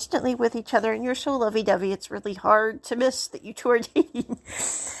constantly with each other, and you're so lovey-dovey, it's really hard to miss that you two are dating.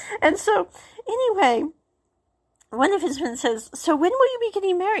 And so, anyway, one of his friends says, so when will you be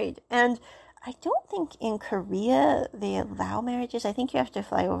getting married? And I don't think in Korea they allow marriages. I think you have to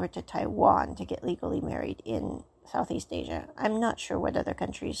fly over to Taiwan to get legally married in Southeast Asia. I'm not sure what other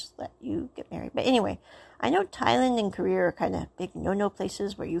countries let you get married. But anyway, I know Thailand and Korea are kind of big no-no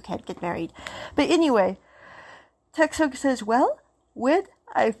places where you can't get married. But anyway, Tak Sung says, well, when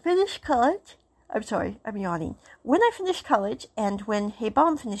I finish college, I'm sorry, I'm yawning. When I finish college, and when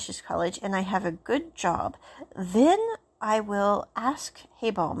Haebom finishes college and I have a good job, then I will ask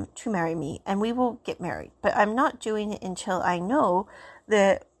Haebom to marry me, and we will get married. But I'm not doing it until I know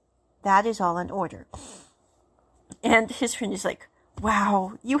that is all in order. And his friend is like,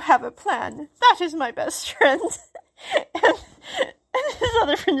 wow, you have a plan. That is my best friend. and his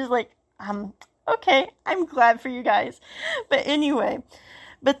other friend is like, okay, I'm glad for you guys. But anyway,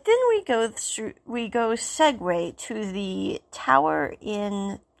 but then we go segue to the tower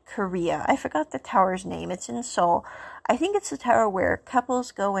in Korea. I forgot the tower's name. It's in Seoul. I think it's the tower where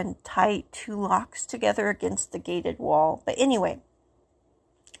couples go and tie two locks together against the gated wall. But anyway,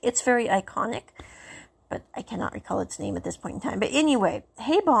 it's very iconic, but I cannot recall its name at this point in time. But anyway,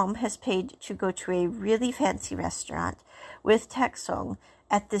 Haebom has paid to go to a really fancy restaurant with Tak Sung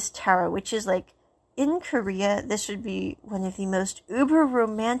at this tower, which is like, in Korea, this would be one of the most uber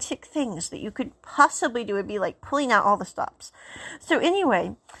romantic things that you could possibly do. It would be like pulling out all the stops. So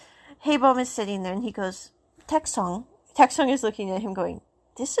anyway, Haebom is sitting there and he goes, Tak Sung is looking at him going,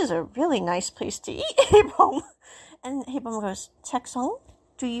 this is a really nice place to eat, Haebom. And Haebom goes, Tak Sung,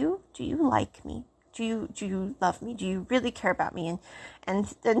 do you like me? Do you love me? Do you really care about me?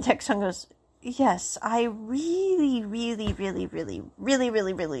 And then Tak Sung goes, yes, I really, really, really, really, really,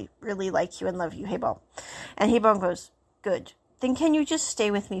 really, really, really like you and love you, Haebom. And Haebom goes, good. Then can you just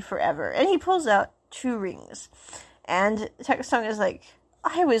stay with me forever? And he pulls out 2 rings. And Tak Sung is like,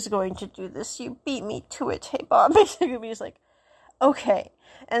 I was going to do this. You beat me to it, Haebom. Basically, he's like, okay.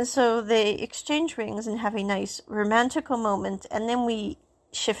 And so they exchange rings and have a nice romantical moment. And then we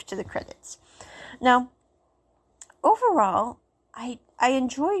shift to the credits. Now, overall, I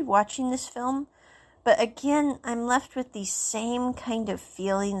enjoyed watching this film, but again, I'm left with the same kind of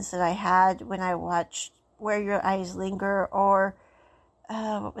feelings that I had when I watched Where Your Eyes Linger, or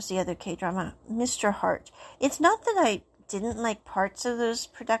what was the other K-drama? Mr. Heart. It's not that I didn't like parts of those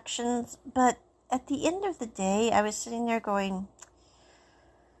productions, but at the end of the day, I was sitting there going,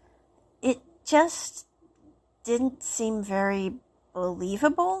 it just didn't seem very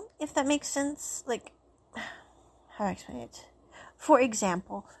believable, if that makes sense. Like, how do I explain it? For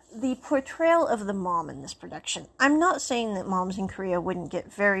example, the portrayal of the mom in this production. I'm not saying that moms in Korea wouldn't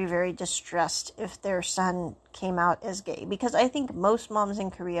get very, very distressed if their son came out as gay, because I think most moms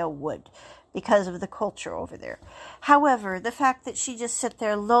in Korea would, because of the culture over there. However, the fact that she just sat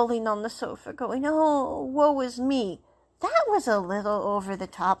there lolling on the sofa going, oh, woe is me, that was a little over the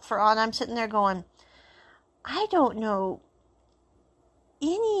top for on. I'm sitting there going, I don't know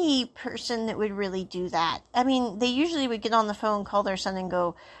any person that would really do that. I mean, they usually would get on the phone, call their son and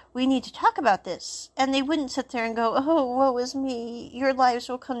go, we need to talk about this. And they wouldn't sit there and go, oh, woe is me, your lives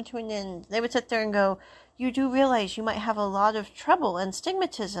will come to an end. They would sit there and go, you do realize you might have a lot of trouble and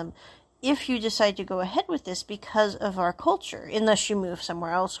stigmatism if you decide to go ahead with this because of our culture, unless you move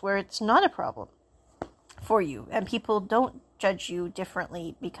somewhere else where it's not a problem for you and people don't judge you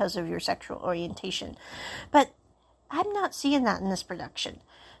differently because of your sexual orientation. But I'm not seeing that in this production.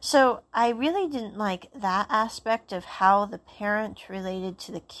 So I really didn't like that aspect of how the parent related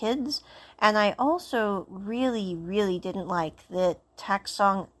to the kids. And I also really, really didn't like that Tak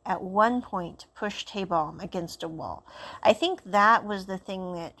Sung at one point pushed Haebom against a wall. I think that was the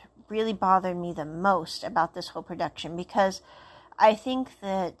thing that really bothered me the most about this whole production, because I think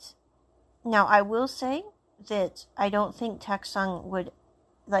that, now I will say that I don't think Tak Sung would,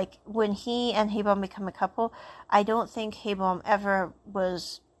 like, when he and Haebom become a couple, I don't think Haebom ever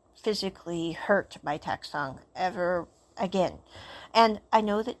was physically hurt by Tak Sung ever again. And I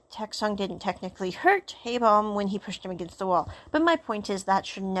know that Tak Sung didn't technically hurt Haebom when he pushed him against the wall, but my point is that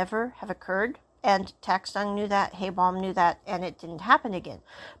should never have occurred, and Tak Sung knew that, Haebom knew that, and it didn't happen again.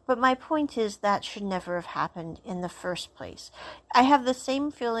 But my point is that should never have happened in the first place. I have the same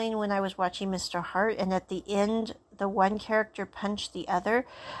feeling when I was watching Mr. Heart, and at the end, the one character punched the other,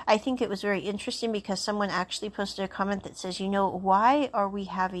 I think it was very interesting because someone actually posted a comment that says, why are we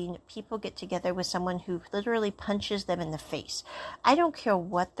having people get together with someone who literally punches them in the face? I don't care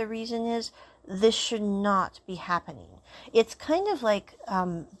what the reason is. This should not be happening. It's kind of like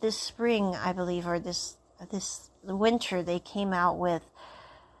this spring, I believe, or this winter, they came out with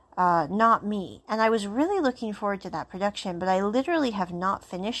Not Me. And I was really looking forward to that production, but I literally have not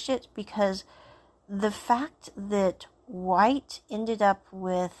finished it because the fact that White ended up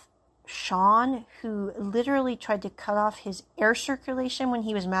with Sean, who literally tried to cut off his air circulation when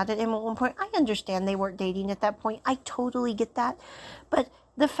he was mad at him at one point. I understand they weren't dating at that point. I totally get that. But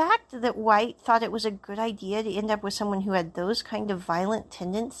the fact that White thought it was a good idea to end up with someone who had those kind of violent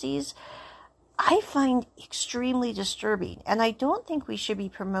tendencies, I find extremely disturbing. And I don't think we should be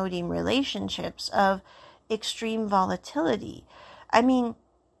promoting relationships of extreme volatility. I mean,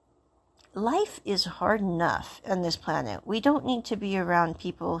 life is hard enough on this planet. We don't need to be around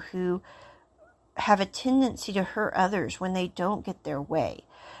people who have a tendency to hurt others when they don't get their way.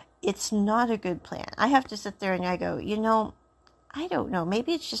 It's not a good plan. I have to sit there and I go, I don't know.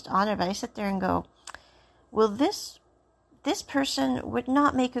 Maybe it's just honor, but I sit there and go, well, this person would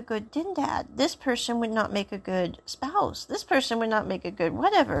not make a good dad. This person would not make a good spouse. This person would not make a good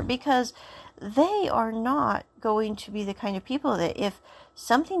whatever, because they are not going to be the kind of people that if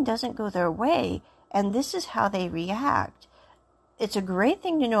something doesn't go their way and this is how they react, it's a great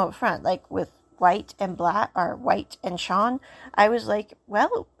thing to know up front. Like with White and Sean, I was like,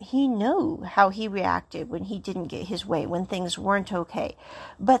 well, he knew how he reacted when he didn't get his way, when things weren't okay.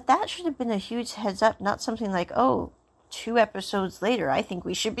 But that should have been a huge heads up, not something like, 2 episodes later, I think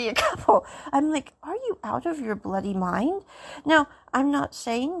we should be a couple. I'm like, are you out of your bloody mind? Now, I'm not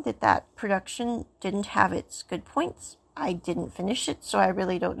saying that production didn't have its good points. I didn't finish it, so I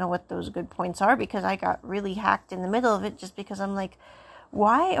really don't know what those good points are because I got really hacked in the middle of it just because I'm like,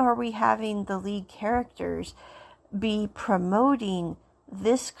 why are we having the lead characters be promoting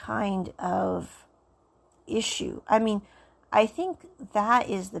this kind of issue? I mean, I think that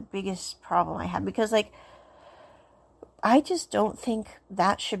is the biggest problem I have because, I just don't think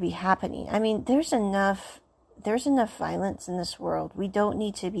that should be happening. I mean, there's enough violence in this world. We don't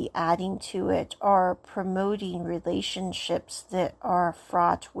need to be adding to it or promoting relationships that are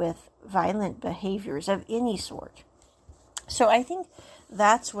fraught with violent behaviors of any sort. So I think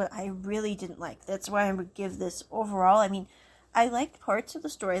that's what I really didn't like. That's why I would give this overall. I mean, I liked parts of the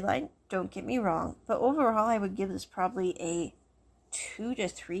storyline, don't get me wrong, but overall I would give this probably a 2 to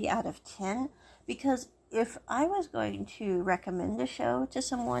 3 out of 10 because if I was going to recommend a show to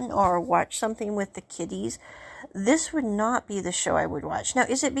someone or watch something with the kiddies, this would not be the show I would watch. Now,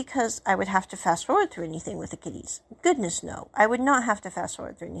 is it because I would have to fast forward through anything with the kiddies? Goodness, no. I would not have to fast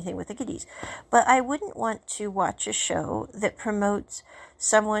forward through anything with the kiddies. But I wouldn't want to watch a show that promotes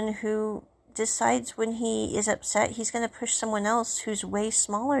someone who decides when he is upset he's going to push someone else who's way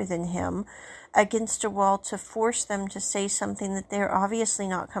smaller than him against a wall to force them to say something that they're obviously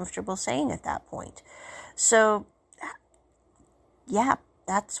not comfortable saying at that point. So, yeah,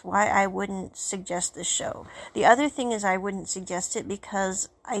 that's why I wouldn't suggest this show. The other thing is I wouldn't suggest it because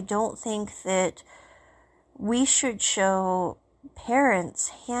I don't think that we should show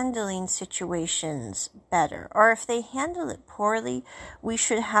parents handling situations better. Or if they handle it poorly, we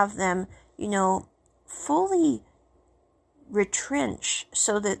should have them, fully retrench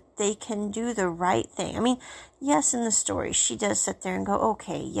so that they can do the right thing. I mean, yes, in the story, she does sit there and go,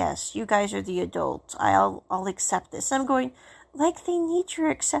 okay, yes, you guys are the adults. I'll accept this. I'm going, they need your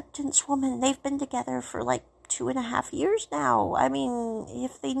acceptance, woman. They've been together for 2.5 years now. I mean,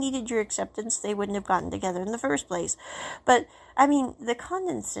 if they needed your acceptance, they wouldn't have gotten together in the first place. But, I mean, the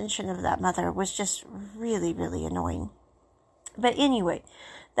condescension of that mother was just really, really annoying. But anyway,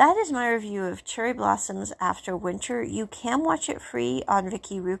 that is my review of Cherry Blossoms After Winter. You can watch it free on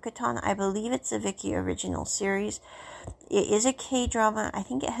Viki Rukaton. I believe it's a Viki original series. It is a K-drama. I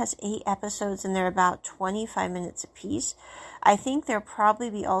think it has 8 episodes and they're about 25 minutes apiece. I think they'll probably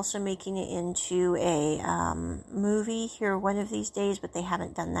be also making it into a movie here one of these days, but they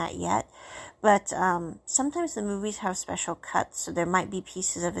haven't done that yet. But sometimes the movies have special cuts, so there might be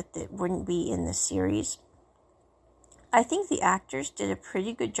pieces of it that wouldn't be in the series. I think the actors did a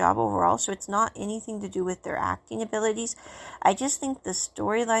pretty good job overall, so it's not anything to do with their acting abilities. I just think the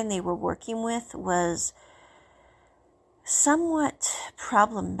storyline they were working with was somewhat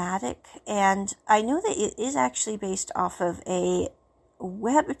problematic, and I know that it is actually based off of a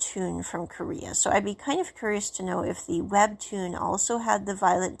webtoon from Korea, so I'd be kind of curious to know if the webtoon also had the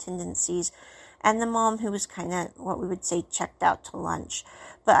violent tendencies and the mom who was kind of what we would say checked out to lunch.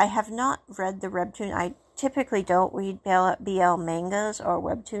 But I have not read the webtoon. I typically don't read BL mangas or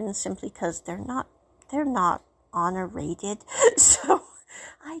webtoons simply because they're not honor rated. So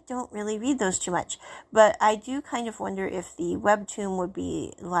I don't really read those too much. But I do kind of wonder if the webtoon would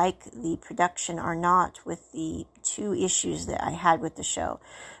be like the production or not with the 2 issues that I had with the show.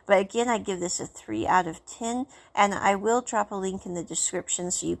 But again, I give this a 3 out of 10, and I will drop a link in the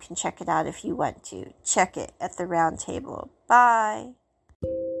description so you can check it out if you want to. Check it at the round table. Bye!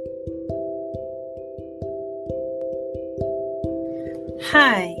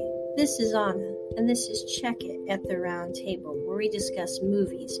 Hi, this is Anna, and this is Check It at the Round Table, where we discuss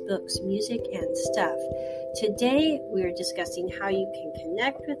movies, books, music, and stuff. Today, we're discussing how you can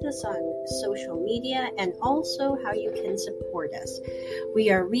connect with us on social media and also how you can support us. We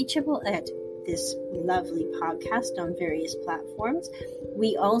are reachable at this lovely podcast on various platforms.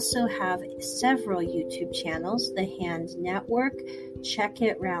 We also have several YouTube channels, The Hand Network, Check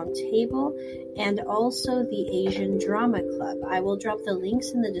It Round Table, and also the Asian Drama Club. I will drop the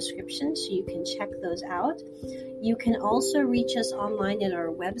links in the description so you can check those out. You can also reach us online at our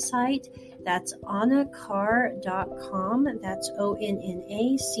website. That's onnacarr.com. That's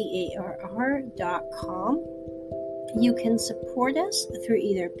ONNACARR.com. You can support us through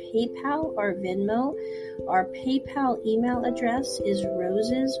either PayPal or Venmo. Our PayPal email address is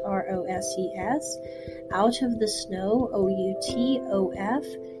roses, ROSES, out of the snow, OUTOF,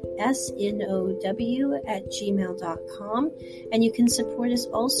 SNOW @gmail.com. And you can support us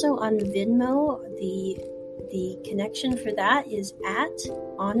also on Venmo. The connection for that is at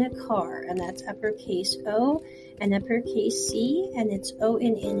Anna Carr, and that's uppercase O and uppercase C, and it's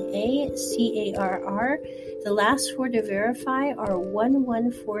ONNACARR. The last 4 to verify are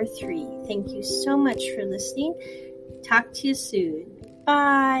 1143. Thank you so much for listening. Talk to you soon.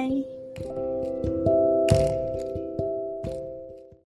 Bye.